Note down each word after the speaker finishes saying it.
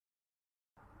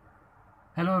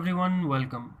Hello everyone,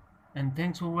 welcome and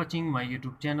thanks for watching my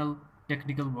YouTube channel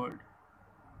Technical World.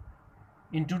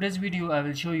 In today's video I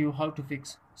will show you how to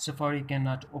fix Safari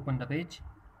cannot open the page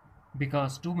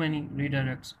because too many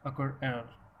redirects occur error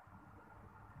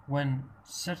when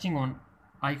searching on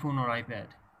iPhone or iPad.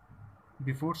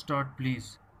 Before start,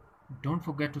 please don't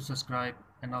forget to subscribe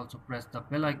and also press the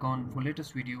bell icon for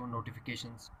latest video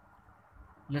notifications.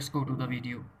 Let's go to the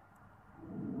video.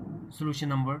 Solution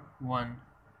number 1.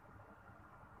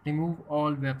 Remove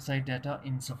all website data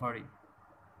in Safari.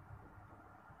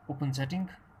 Open setting,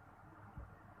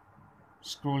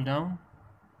 scroll down,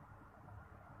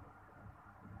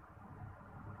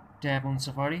 tap on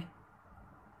Safari,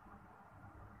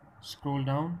 scroll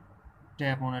down,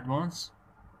 tap on Advanced,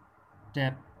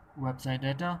 tap Website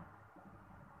Data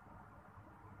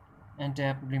and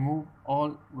tap Remove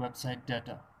all website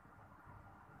data.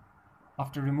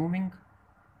 After removing,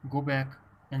 go back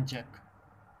and check.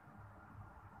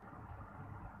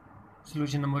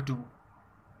 Solution number 2.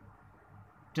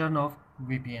 Turn off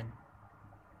VPN.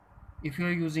 If you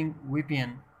are using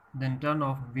VPN, then turn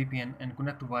off VPN and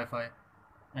connect to Wi-Fi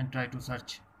and try to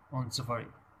search on Safari.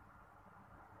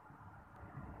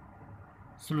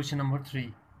 Solution number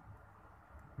 3.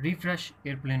 Refresh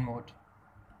airplane mode.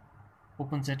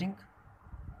 Open setting,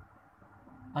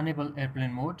 enable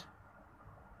airplane mode,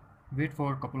 wait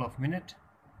for a couple of minutes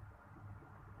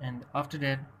and after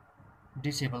that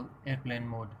disable airplane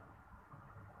mode.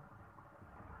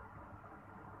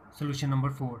 Solution number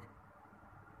 4.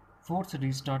 Force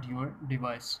restart your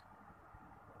device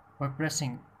by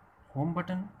pressing home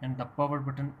button and the power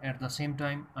button at the same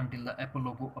time until the Apple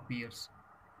logo appears,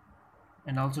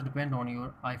 and also depend on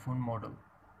your iPhone model.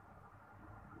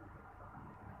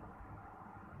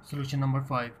 Solution number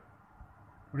 5.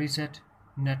 Reset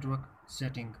network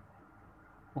setting.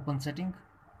 Open setting,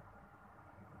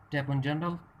 tap on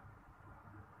general,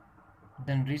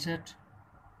 then reset,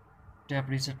 tap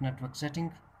reset network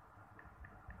setting,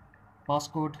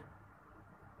 passcode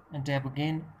and tap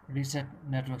again reset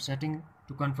network setting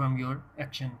to confirm your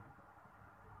action.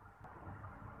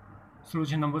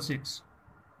 Solution number 6.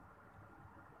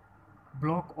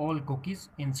 Block all cookies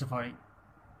in Safari.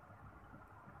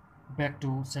 Back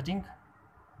to setting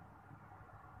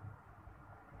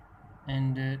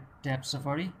and tap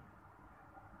Safari,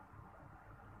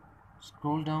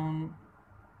 scroll down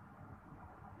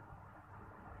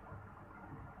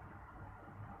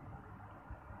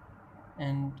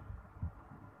and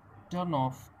turn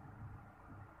off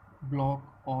block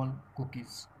all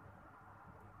cookies.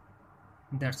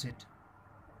 That's it.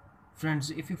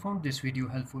 Friends, if you found this video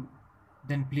helpful,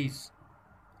 then please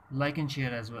like and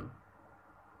share as well.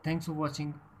 Thanks for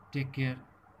watching. Take care.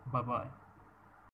 Bye bye.